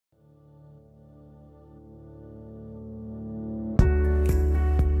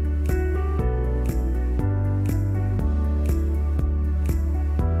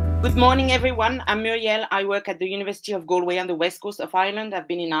Good morning, everyone. I'm Muriel. I work at the University of Galway on the west coast of Ireland. I've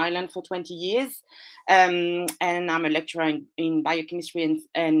been in Ireland for 20 years, and I'm a lecturer in biochemistry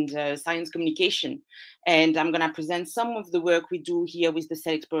and science communication. And I'm going to present some of the work we do here with the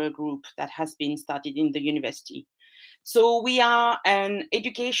Cell Explorer group that has been started in the university. So we are an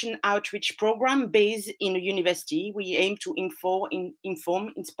education outreach program based in a university. We aim to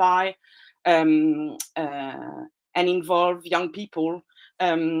inform, inspire, and involve young people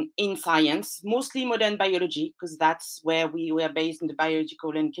in science, mostly modern biology, because that's where we were based in the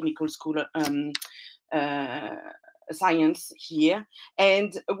biological and chemical school science here.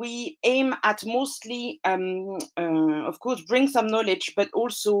 And we aim at mostly, of course, bring some knowledge, but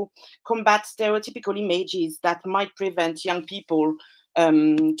also combat stereotypical images that might prevent young people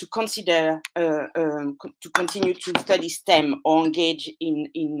to consider to continue to study STEM or engage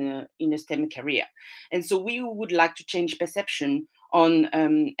in a STEM career. And so we would like to change perception on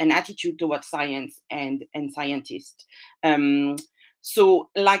an attitude towards science and scientists. So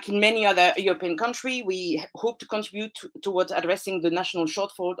like in many other European countries, we hope to contribute towards addressing the national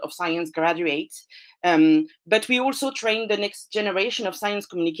shortfall of science graduates. But we also train the next generation of science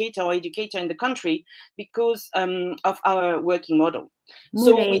communicator or educator in the country because of our working model.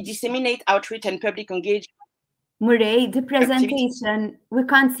 So we disseminate outreach and public engagement. Murray, the presentation, we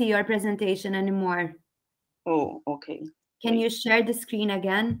can't see your presentation anymore. Oh, okay. Can you share the screen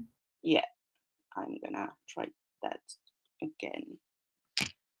again? Yeah, I'm gonna try that again.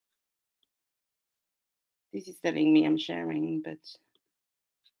 This is telling me I'm sharing, but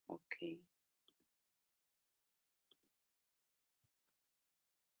okay.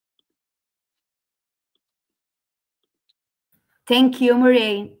 Thank you,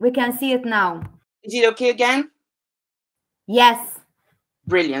 Murray. We can see it now. Is it okay again? Yes.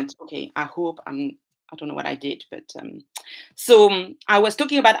 Brilliant. Okay, I hope I don't know what I did, but so I was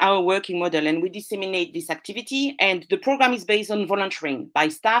talking about our working model, and we disseminate this activity, and the program is based on volunteering by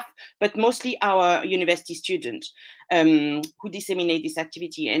staff, but mostly our university students who disseminate this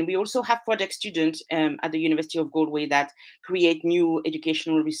activity. And we also have project students at the University of Galway that create new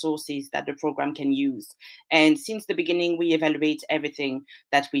educational resources that the program can use. And since the beginning, we evaluate everything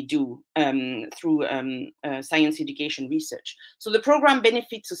that we do through science education research. So the program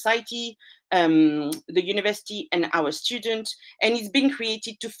benefits society, the university and our students, and it's been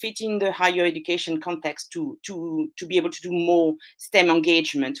created to fit in the higher education context to be able to do more STEM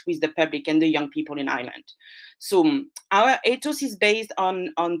engagement with the public and the young people in Ireland. So our ethos is based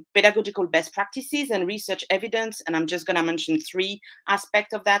on pedagogical best practices and research evidence, and I'm just going to mention three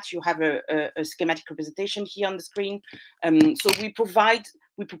aspects of that. You have a schematic representation here on the screen. So we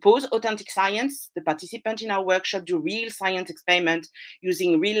propose authentic science. The participants in our workshop do real science experiments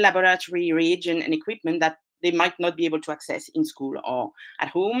using real laboratory reagent and equipment that they might not be able to access in school or at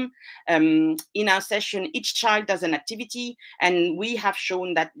home. In our session, each child does an activity, and we have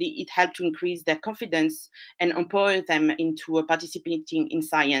shown that it helped to increase their confidence and empower them into participating in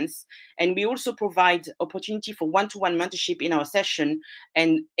science. And we also provide opportunity for one-to-one mentorship in our session,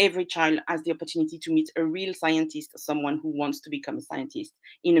 and every child has the opportunity to meet a real scientist or someone who wants to become a scientist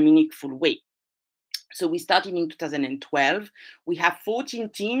in a meaningful way. So we started in 2012. We have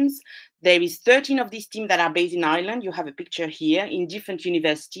 14 teams. There is 13 of these teams that are based in Ireland. You have a picture here in different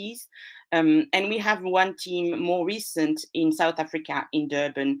universities. And we have one team more recent in South Africa, in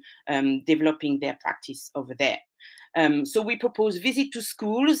Durban, developing their practice over there. So we propose visit to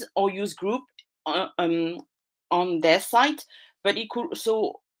schools or youth group on their site, but it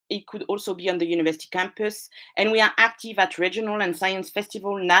could also be on the university campus. And we are active at regional and science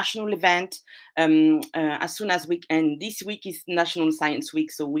festival, national event, as soon as we, and this week is National Science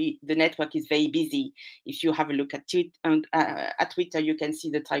Week, so the network is very busy. If you have a look at Twitter, you can see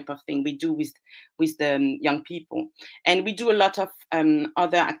the type of thing we do with the young people. And we do a lot of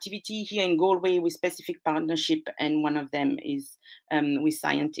other activity here in Galway with specific partnership, and one of them is with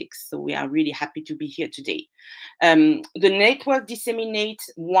Scientix. So we are really happy to be here today. The network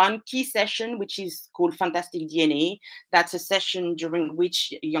disseminates one key session, which is called Fantastic DNA. That's a session during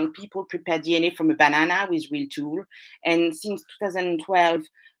which young people prepare DNA from a banana with real tool. And since 2012,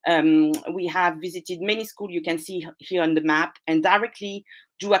 we have visited many schools, you can see here on the map, and directly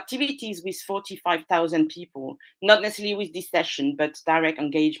do activities with 45,000 people, not necessarily with this session, but direct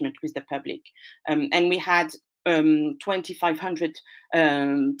engagement with the public. And we had 2,500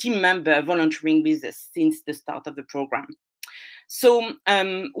 team members volunteering with us since the start of the program. So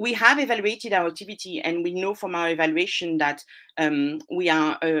we have evaluated our activity, and we know from our evaluation that we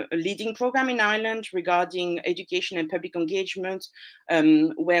are a leading program in Ireland regarding education and public engagement,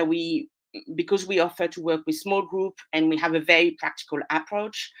 where because we offer to work with small group and we have a very practical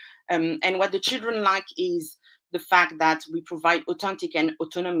approach. And what the children like is the fact that we provide authentic and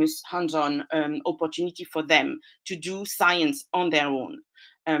autonomous hands-on opportunity for them to do science on their own.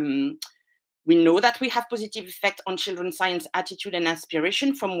 We know that we have positive effect on children's science attitude and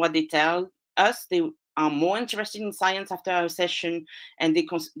aspiration from what they tell us. They are more interested in science after our session, and they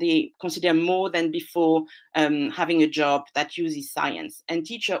consider more than before having a job that uses science. And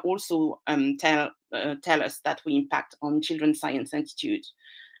teachers also tell us that we impact on children's science attitude.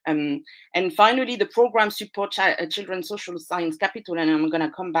 And finally, the program supports children's social science capital, and I'm going to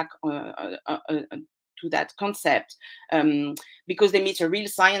come back to that concept because they meet a real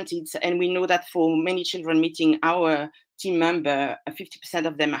scientist, and we know that for many children meeting our team member, 50%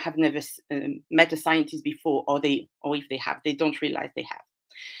 of them have never met a scientist before, or if they have, they don't realize they have.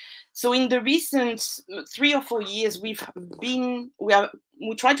 So in the recent 3 or 4 years, we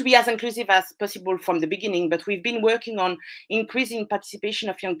try to be as inclusive as possible from the beginning, but we've been working on increasing participation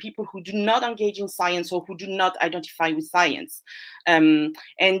of young people who do not engage in science or who do not identify with science. And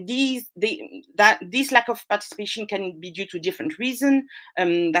this lack of participation can be due to different reasons.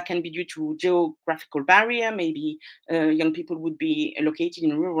 That can be due to geographical barrier. Maybe young people would be located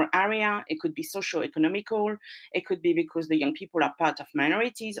in a rural area. It could be socio-economical. It could be because the young people are part of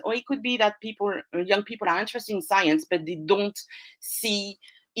minorities, or it could be that young people are interested in science, but they don't see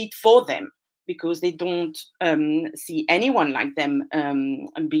it for them because they don't see anyone like them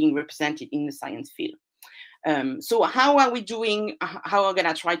being represented in the science field. So how are we doing? How are we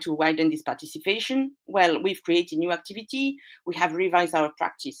going to try to widen this participation? Well, we've created new activity. We have revised our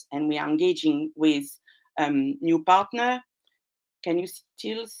practice, and we are engaging with new partner. Can you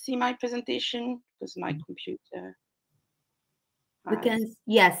still see my presentation? Because my computer. We can.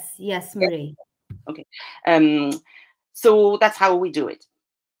 Yes, Marie. Okay. So that's how we do it.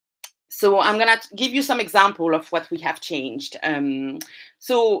 So I'm going to give you some example of what we have changed.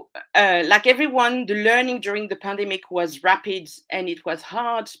 Like everyone, the learning during the pandemic was rapid and it was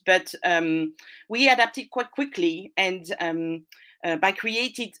hard, but we adapted quite quickly, and by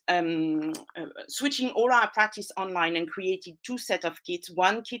switching all our practice online and created 2 sets of kits,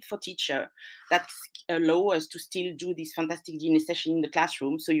 1 kit for teacher that allow us to still do this fantastic DNA session in the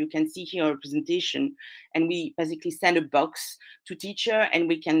classroom. So you can see here a presentation, and we basically send a box to teacher, and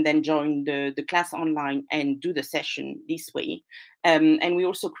we can then join the class online and do the session this way. And we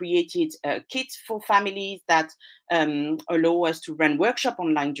also created kits for families that allow us to run workshop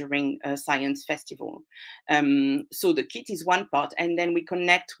online during a science festival. So the kit is one part, and then we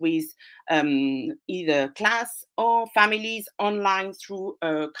connect with either class or families online through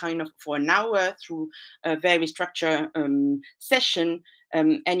for an hour through a very structured session.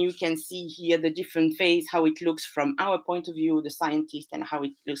 And you can see here the different phase, how it looks from our point of view, the scientist, and how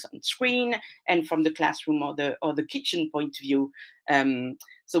it looks on screen, and from the classroom or the kitchen point of view.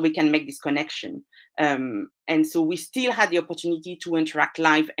 So we can make this connection. And so we still had the opportunity to interact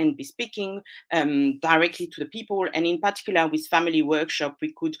live and be speaking directly to the people. And in particular with family workshop,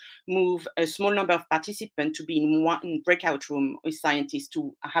 we could move a small number of participants to be in one breakout room with scientists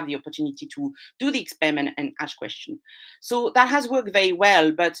to have the opportunity to do the experiment and ask questions. So that has worked very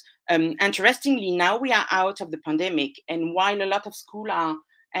well. But interestingly, now we are out of the pandemic. And while a lot of schools are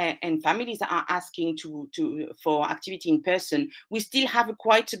and families are asking for activity in person, we still have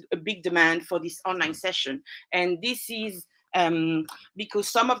quite a big demand for this online session. And this is because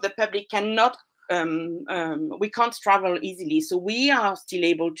some of the public cannot, we can't travel easily. So we are still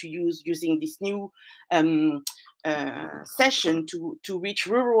able to using this new session to reach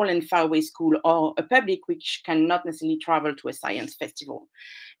rural and faraway school or a public which cannot necessarily travel to a science festival.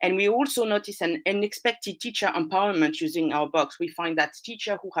 And we also notice an unexpected teacher empowerment using our box. We find that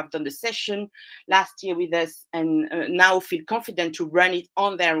teachers who have done the session last year with us and now feel confident to run it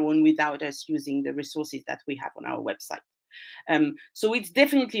on their own without us using the resources that we have on our website. So it's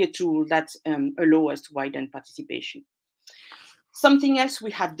definitely a tool that allows us to widen participation. Something else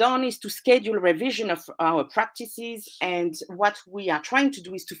we have done is to schedule revision of our practices, and what we are trying to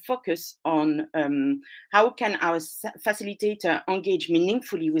do is to focus on how can our facilitator engage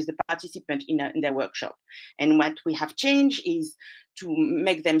meaningfully with the participant in their workshop. And what we have changed is to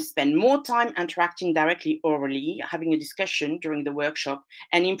make them spend more time interacting directly orally, having a discussion during the workshop,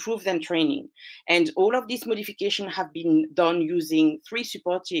 and improve them training. And all of these modifications have been done using 3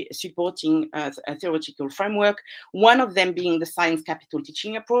 supporting theoretical framework, one of them being the Science Capital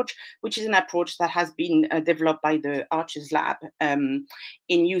Teaching Approach, which is an approach that has been developed by the Archers Lab in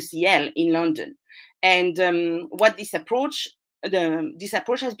UCL in London. And what this approach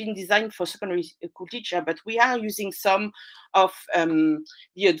has been designed for secondary school teacher, but we are using some of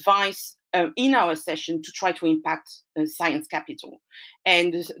the advice in our session to try to impact science capital.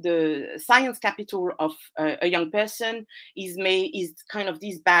 And the science capital of a young person is kind of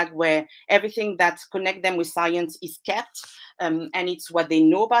this bag where everything that connects them with science is kept. And it's what they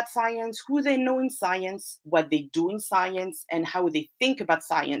know about science, who they know in science, what they do in science, and how they think about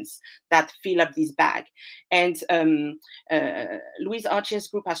science that fill up this bag. And Louise Archer's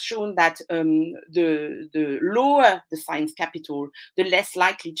group has shown that the lower the science capital, the less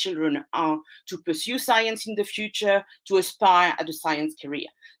likely children are to pursue science in the future, to aspire at a science career.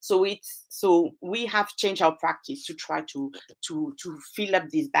 So we have changed our practice to try to fill up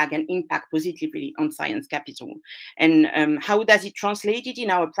this bag and impact positively on science capital. And how does it translate it in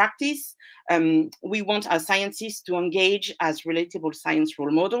our practice? We want our scientists to engage as relatable science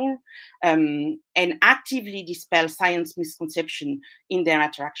role model and actively dispel science misconception in their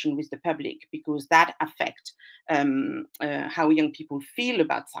interaction with the public, because that affects how young people feel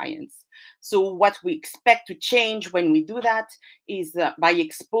about science. So what we expect to change when we do that is by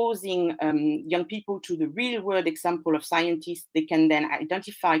exposing young people to the real world example of scientists, they can then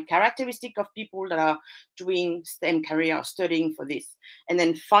identify characteristics of people that are doing STEM career or studying for this, and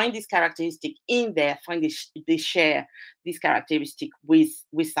then find this characteristic in there, they share this characteristic with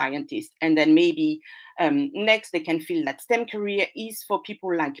scientists. And then maybe next they can feel that STEM career is for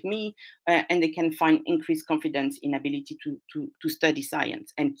people like me, and they can find increased confidence in ability to study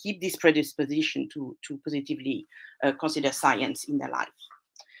science and keep this predisposition to positively consider science in their life.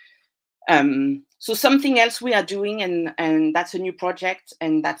 So something else we are doing, and that's a new project,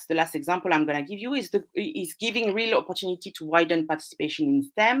 and that's the last example I'm going to give you, is giving real opportunity to widen participation in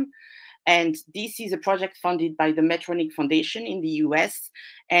STEM. And this is a project funded by the Medtronic Foundation in the US.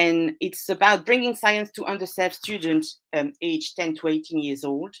 And it's about bringing science to underserved students aged 10 to 18 years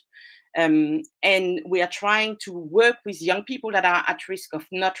old. And we are trying to work with young people that are at risk of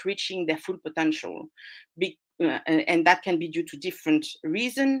not reaching their full potential. And that can be due to different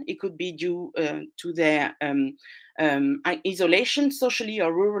reasons. It could be due to their isolation socially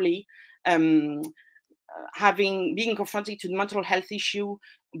or rurally, being confronted to mental health issue,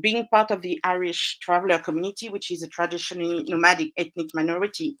 being part of the Irish traveller community, which is a traditionally nomadic ethnic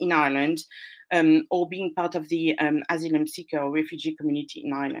minority in Ireland, or being part of the asylum seeker or refugee community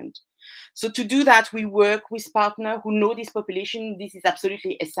in Ireland. So to do that, we work with partners who know this population. This is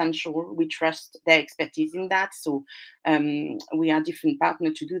absolutely essential. We trust their expertise in that. So we are different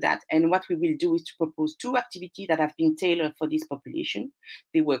partners to do that. And what we will do is to propose 2 activities that have been tailored for this population.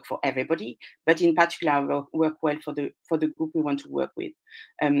 They work for everybody, but in particular work well for the group we want to work with.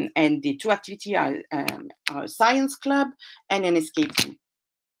 And the 2 activities are a science club and an escape room.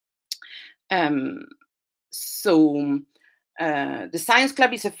 The Science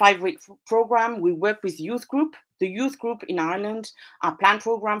Club is a 5-week program. We work with youth group. The youth group in Ireland are planned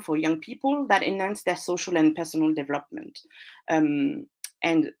program for young people that enhance their social and personal development. And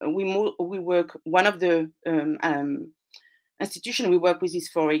we work, one of the institution we work with is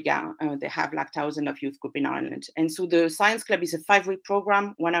Forega. They have like thousands of youth group in Ireland. And so the Science Club is a 5-week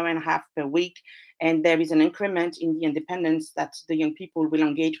program, 1.5 hours per week. And there is an increment in the independence that the young people will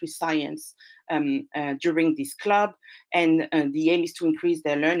engage with science during this club. And the aim is to increase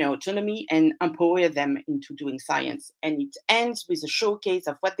their learner autonomy and empower them into doing science. And it ends with a showcase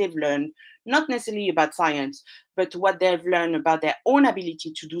of what they've learned, not necessarily about science, but what they've learned about their own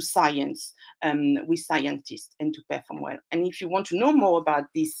ability to do science with scientists and to perform well. And if you want to know more about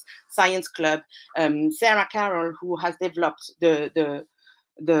this science club, Sarah Carroll, who has developed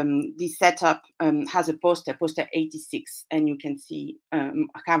this setup, has a poster 86, and you can see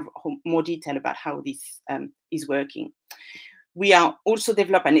have more detail about how this is working. We are also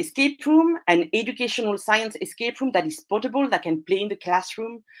develop an escape room, an educational science escape room that is portable, that can play in the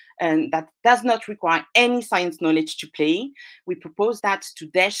classroom, and that does not require any science knowledge to play. We propose that to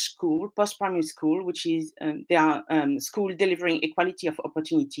DESH school, post-primary school, which is their school delivering equality of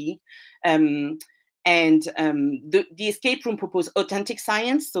opportunity. The escape room proposes authentic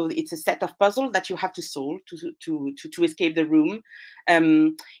science, so it's a set of puzzles that you have to solve to escape the room.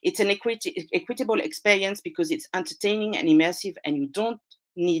 It's an equitable experience because it's entertaining and immersive, and you don't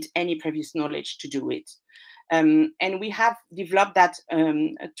need any previous knowledge to do it. And we have developed that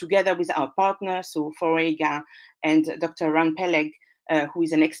together with our partner, so Forega and Dr. Ran Peleg, who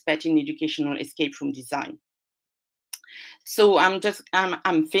is an expert in educational escape room design. So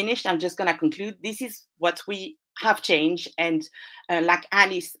I'm finished. I'm just going to conclude. This is what we have changed. And like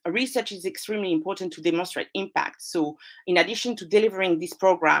Alice, research is extremely important to demonstrate impact. So in addition to delivering this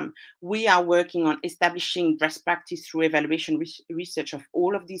program, we are working on establishing best practice through evaluation research of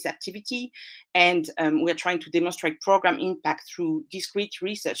all of these activity. And we're trying to demonstrate program impact through discrete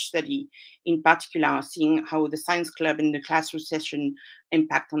research study, in particular, seeing how the science club and the classroom session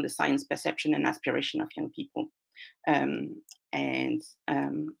impact on the science perception and aspiration of young people. I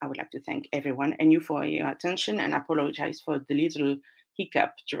would like to thank everyone and you for your attention, and apologize for the little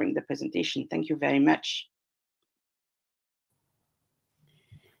hiccup during the presentation. Thank you very much.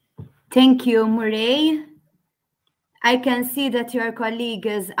 Thank you, Murray. I can see that your colleague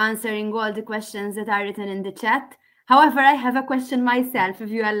is answering all the questions that are written in the chat. However, I have a question myself, if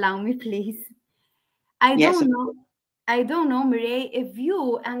you allow me, please. I don't know, Murray, if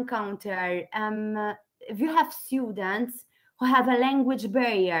you encounter, if you have students who have a language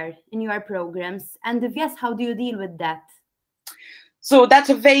barrier in your programs, and if yes, how do you deal with that? So that's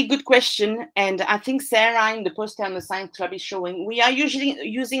a very good question. And I think Sarah in the poster on the Science Club is showing, we are usually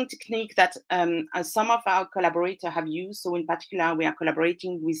using technique that some of our collaborators have used. So in particular, we are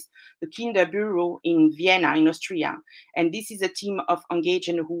collaborating with the Kinder Bureau in Vienna, in Austria. And this is a team of engaged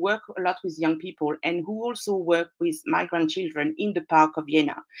and who work a lot with young people and who also work with migrant children in the park of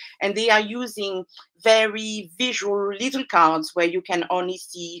Vienna. And they are using very visual little cards where you can only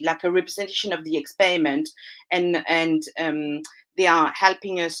see like a representation of the experiment, and they are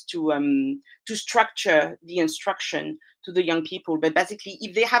helping us to structure the instruction to the young people. But basically,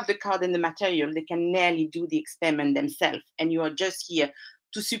 if they have the card and the material, they can nearly do the experiment themselves. And you are just here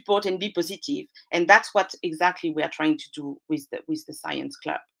to support and be positive. And that's what exactly we are trying to do with the Science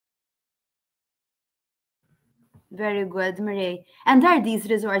Club. Very good, Marie. And are these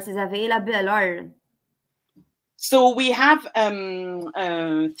resources available, or? So we have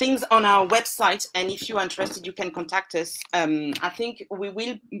things on our website, and if you're interested, you can contact us. I think we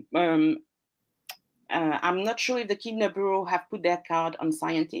will. I'm not sure if the Kinder Bureau have put their card on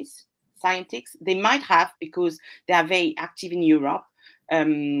Scientix. They might have, because they are very active in Europe.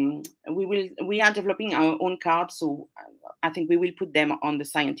 We are developing our own card, so I think we will put them on the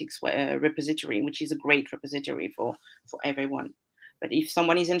Scientix repository, which is a great repository for everyone. But if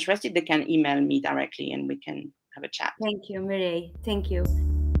someone is interested, they can email me directly, and we can have a chat. Thank you, Mireille. Thank you.